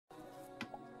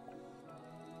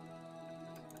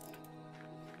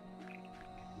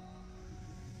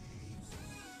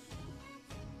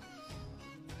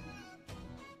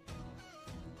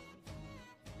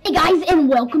Hey guys, and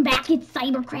welcome back. It's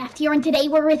Cybercraft here, and today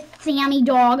we're with Sammy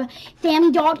Dog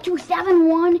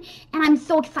 271, and I'm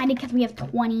so excited because we have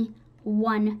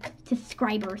 21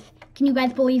 subscribers. Can you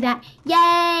guys believe that?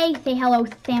 Yay! Say hello,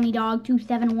 Sammy Dog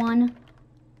 271.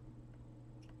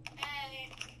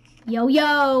 Hey. Yo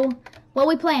yo. What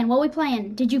we playing?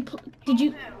 Did you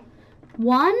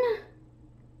one?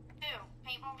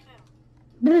 Paintball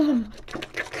 2.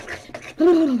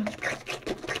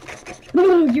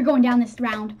 You're going down this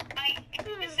round.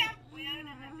 It sounds weird in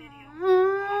the video.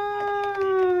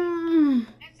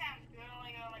 It sounds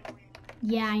really weird.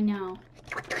 Yeah, I know.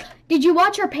 Did you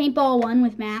watch our paintball 1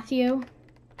 with Matthew?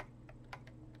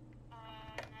 No,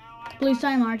 Blue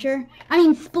Time Archer? I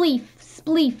mean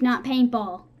spleef, not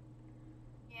paintball.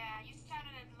 Yeah, you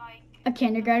sounded like A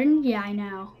kindergarten? Yeah, I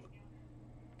know.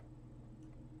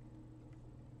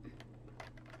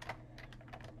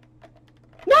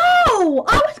 No!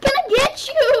 I was gonna get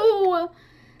you!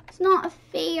 It's not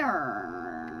fair.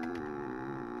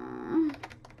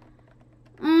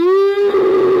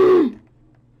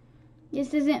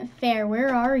 This isn't fair.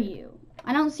 Where are you?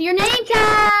 I don't see your name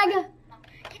tag!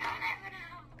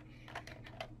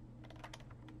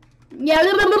 Yeah.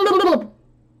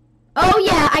 Oh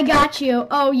yeah, I got you.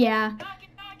 Oh yeah.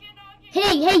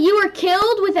 Hey, you were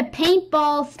killed with a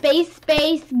paintball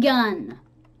space gun.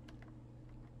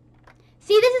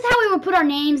 See, this is how we would put our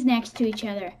names next to each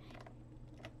other.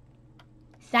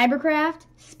 Cybercraft,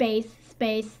 space,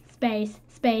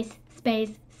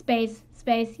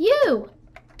 you.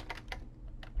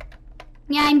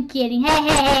 Yeah, I'm kidding.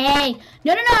 Hey.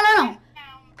 No.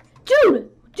 Dude,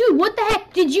 what the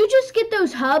heck? Did you just get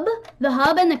those the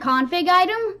hub and the config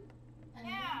item?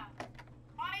 Yeah.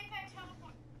 Why is that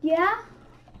teleport? Yeah?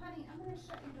 Honey, I'm going to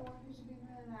shut your door because you're being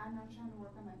really loud and I'm trying to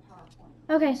work on my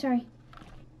PowerPoint. Okay, sorry.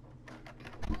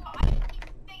 Well, I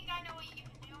think I know what you can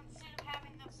do instead of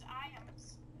having those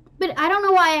items. But I don't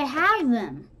know why I have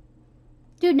them.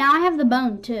 Dude, now I have the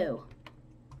bone too.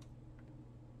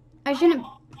 I shouldn't...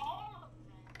 All of them.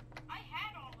 I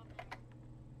had all of them.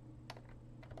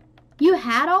 You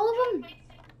had all of them?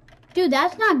 Dude,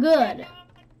 that's not good.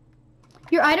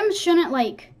 Your items shouldn't,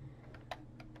 like...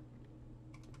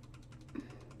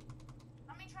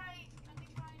 Let me try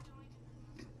deleting them.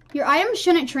 Your items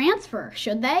shouldn't transfer,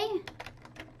 should they?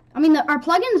 I mean, our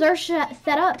plugins are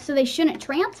set up so they shouldn't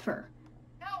transfer.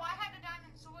 No, I had a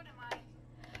diamond sword in my...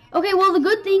 Okay, well, the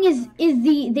good thing is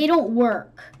they don't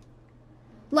work.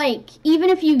 Like, even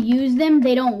if you use them,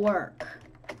 they don't work.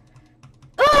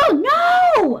 Oh,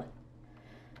 no!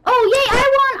 Oh, yay,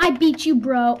 I won! I beat you,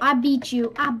 bro. I beat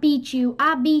you. Yeah. You need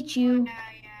to do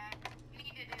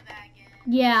that again.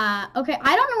 Yeah, okay,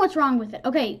 I don't know what's wrong with it.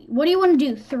 Okay, what do you want to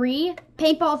do? 3?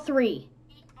 Paintball 3.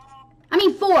 I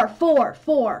mean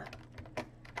 4.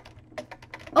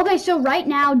 Okay, so right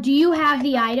now, do you have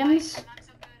the items? I'm not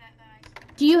so good at that.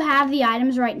 Do you have the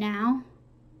items right now?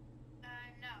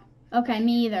 No. Okay,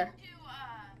 me either.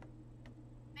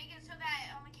 Make it so that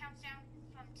it only counts down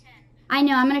from 10. I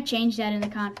know, I'm going to change that in the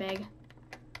config.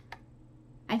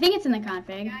 I think it's in the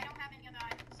config. Yeah, I don't have any other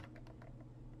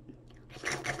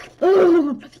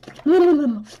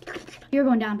items. You're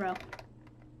going down, bro.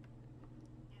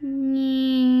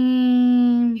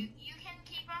 You can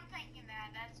keep on thinking that.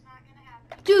 That's not gonna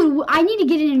happen. Dude, I need to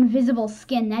get an invisible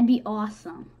skin. That'd be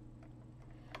awesome.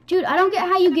 Dude, I don't get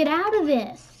how you get out of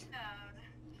this.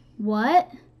 What?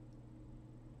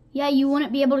 Yeah, you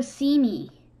wouldn't be able to see me.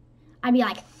 I'd be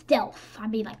like stealth.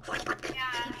 I'd be like... Yeah.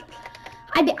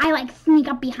 I like sneak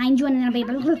up behind you and then I'll be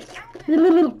No!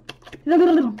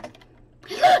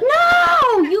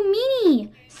 You meanie!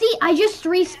 See, I just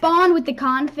respawned with the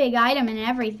config item and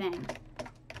everything.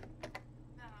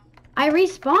 I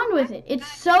respawned with it. It's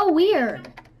so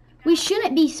weird. We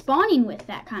shouldn't be spawning with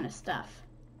that kind of stuff.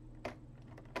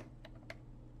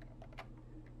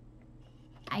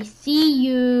 I see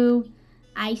you.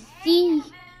 I see.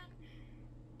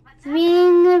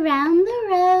 Ring around the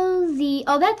rosy.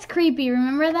 Oh, that's creepy.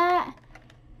 Remember that?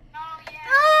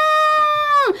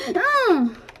 Oh, yeah.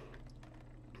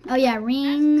 Oh yeah,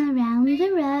 ring around the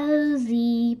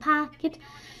rosy pocket.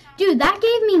 Dude, that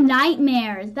gave me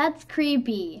nightmares. That's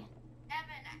creepy.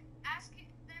 Evan, ask them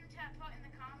to put in the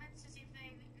comments to see if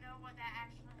they know what that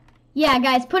actually is. Yeah,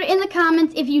 guys, put it in the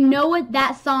comments if you know what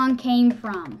that song came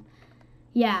from.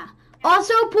 Yeah.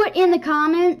 Also, put in the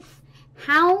comments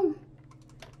how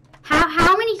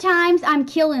many times I'm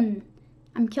killing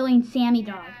Sammy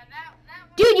Dog.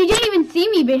 Dude, you didn't even see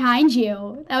me behind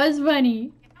you. That was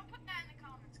funny. Don't put that in the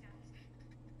comments, guys.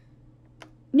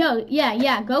 No,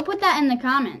 yeah, go put that in the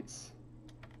comments.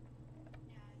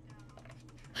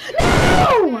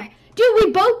 Yeah, No! Dude,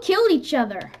 we both killed each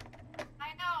other.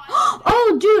 I know.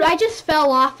 Oh, dude, I just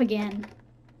fell off again.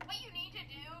 What you need to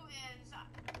do is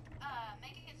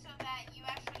make it so that you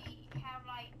actually have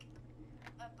like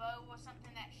a bow or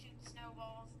something that shoots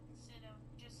snowballs instead of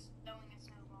just throwing a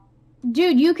snowball.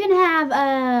 Dude, you can have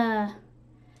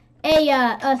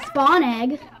a spawn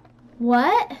egg.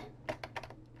 What?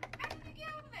 How did you get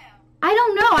over there? I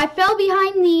don't know. I fell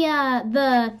behind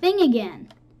the thing again.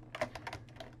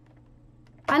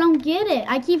 I don't get it.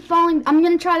 I keep falling. I'm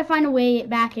gonna try to find a way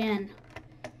back in.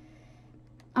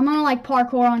 I'm gonna like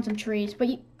parkour on some trees. But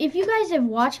if you guys have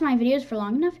watched my videos for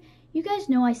long enough, you guys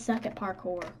know I suck at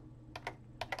parkour.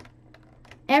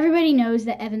 Everybody knows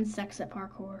that Evan sucks at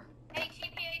parkour. Hey,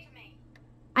 TPA to me.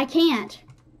 I can't.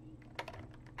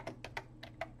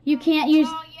 You can't use.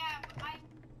 Oh yeah, but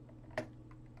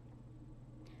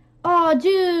Oh,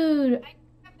 dude. I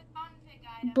have the config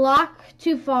item. Block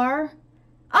too far.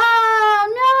 Oh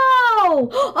no!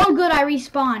 Oh, good. I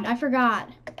respawned. I forgot.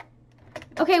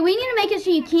 Okay, we need to make it so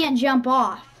you can't jump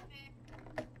off.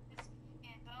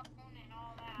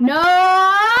 No!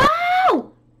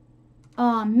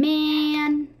 Oh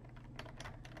man.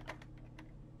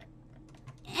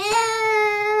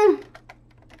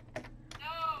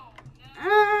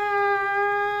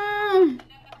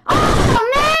 Oh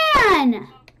man!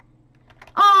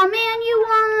 Oh man, you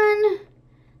won.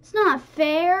 It's not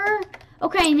fair.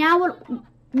 Okay, now what?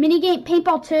 Minigame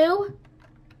paintball 2?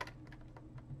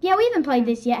 Yeah, we haven't played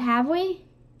this yet, have we?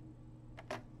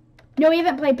 No, we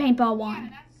haven't played paintball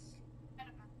 1.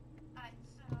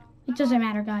 It doesn't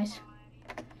matter, guys.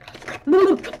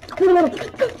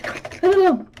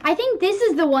 I think this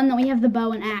is the one that we have the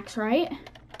bow and axe, right?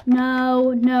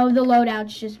 No, the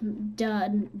loadout's just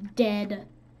dead.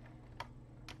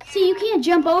 See, you can't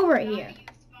jump over it here.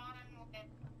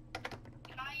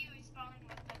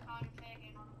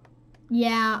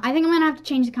 Yeah, I think I'm gonna have to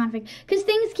change the config because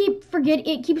things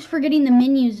it keeps forgetting the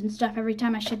menus and stuff every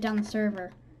time I shut down the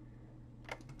server.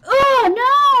 Oh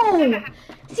no!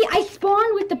 See, I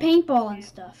spawned with the paintball and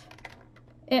stuff.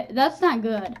 That's not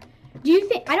good. Do you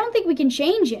think? I don't think we can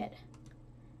change it.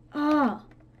 Oh,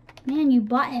 man, you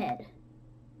butthead.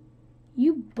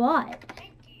 You butt.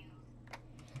 Thank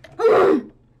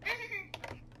you.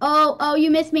 Oh,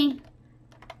 you missed me.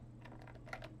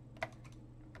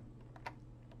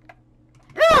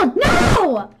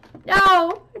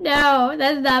 Oh, no,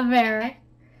 that's not fair.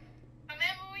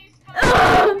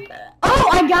 Oh,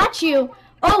 I got you.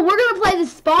 Oh, we're gonna play the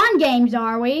spawn games,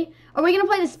 are we? Are we gonna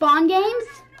play the spawn games?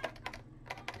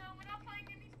 No, we're not playing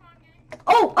any spawn games.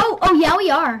 Oh, yeah, we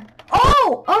are.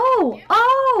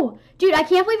 Oh, dude, I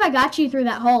can't believe I got you through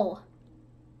that hole.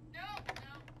 No.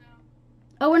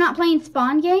 Oh, we're not playing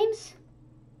spawn games?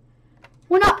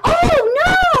 We're not.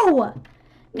 Oh,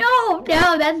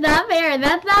 no, that's not fair.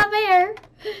 That's not fair.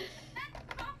 That's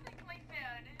perfectly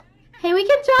fair, dude. Hey, we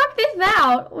can talk this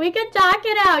out. We can talk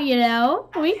it out, you know.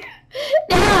 No,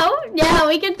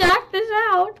 we can talk this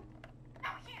out.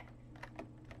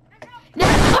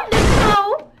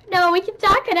 No, we can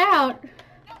talk it out.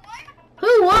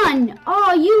 Who won?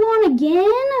 Oh, you won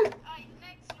again?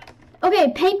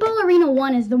 Okay, Paintball Arena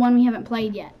 1 is the one we haven't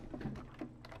played yet.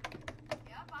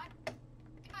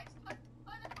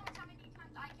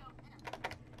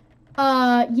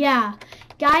 Yeah.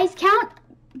 Guys,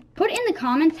 put in the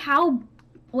comments how,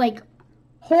 like,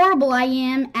 horrible I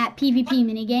am at PvP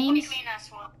minigames.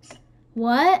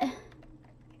 What? Put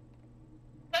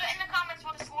in the comments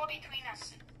what the score between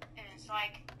us is,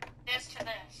 like, this to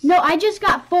this. No, I just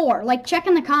got 4. Like, check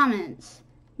in the comments.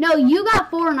 No, you got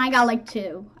 4 and I got, like,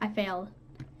 2. I failed.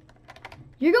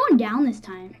 You're going down this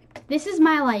time. This is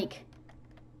my, like,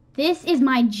 this is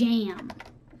my jam.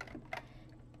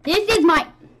 This is my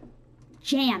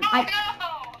jam.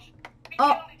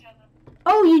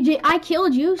 Oh, you did. I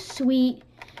killed you. Sweet.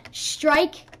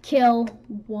 Strike kill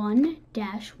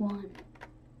 1-1.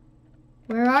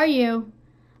 Where are you?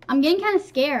 I'm getting kind of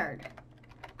scared.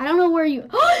 I don't know where you. You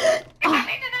don't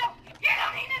need to know. You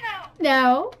don't need to know.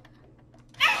 No.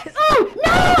 Oh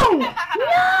no!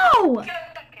 No!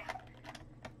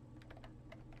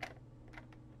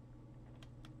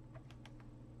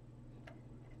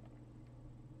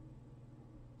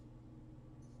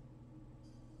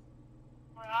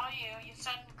 Where are you? You're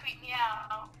starting to creep me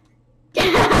out. Yeah.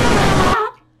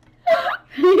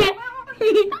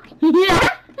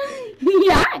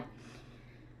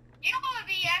 You know what would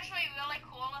be actually really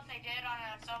cool if they did on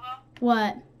a server?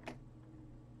 What?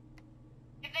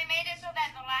 If they made it so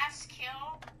that the last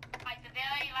kill, like the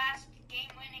very last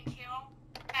game-winning kill,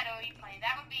 had a replay.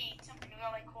 That would be something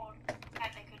really cool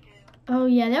that they could do. Oh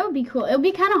yeah, that would be cool. It would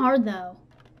be kind of hard though.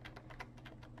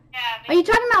 Yeah. Are you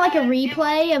talking about like a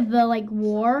replay of the like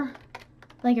war?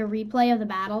 Like a replay of the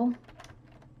battle?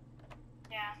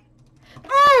 Yeah.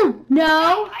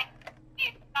 No! I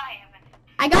haven't.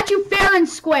 I got you fair and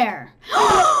square.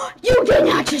 You did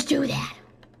not just do that.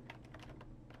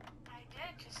 I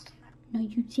did just. No,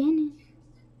 you didn't.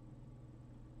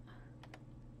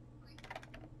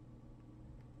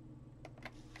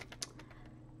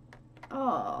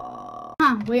 Oh.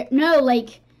 No,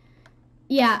 like,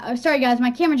 yeah, sorry guys,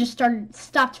 my camera just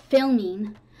stopped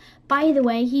filming. By the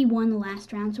way, he won the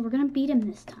last round, so we're gonna beat him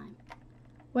this time.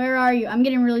 Where are you? I'm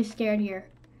getting really scared here.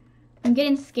 I'm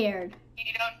getting scared.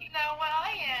 You don't know what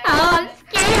I am. Oh, I'm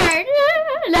scared.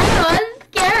 No, I'm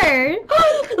scared.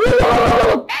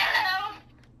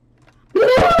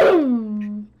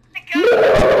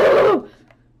 Hello.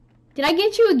 Did I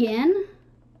get you again?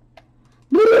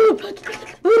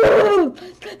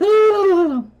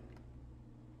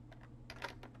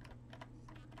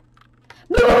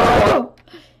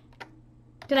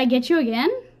 Did I get you again?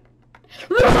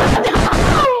 No,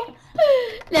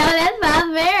 that's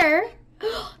not fair.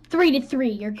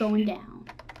 3-3, you're going down.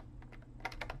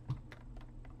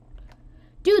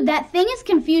 Dude, that thing is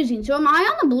confusing. So am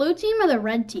I on the blue team or the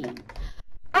red team?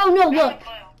 Oh no, look.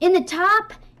 On the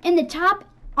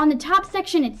top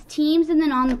section it's teams, and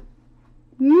then on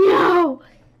no.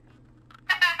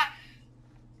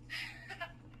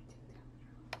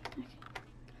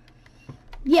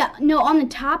 Yeah, no, on the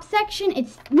top section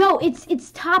it's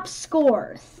top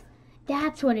scores.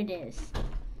 That's what it is.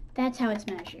 That's how it's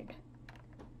measured.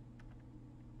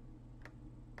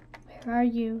 Where are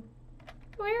you?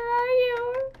 Where are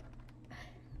you?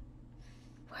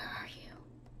 Where are you?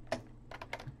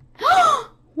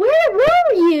 Where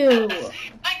were you?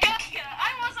 I got you.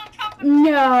 I was on top of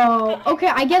No. Okay,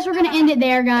 I guess we're gonna end it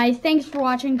there, guys. Thanks for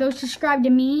watching. Go subscribe to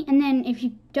me, and then if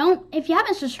you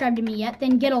haven't subscribed to me yet,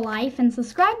 then get a life and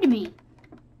subscribe to me.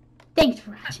 Thanks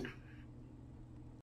for watching.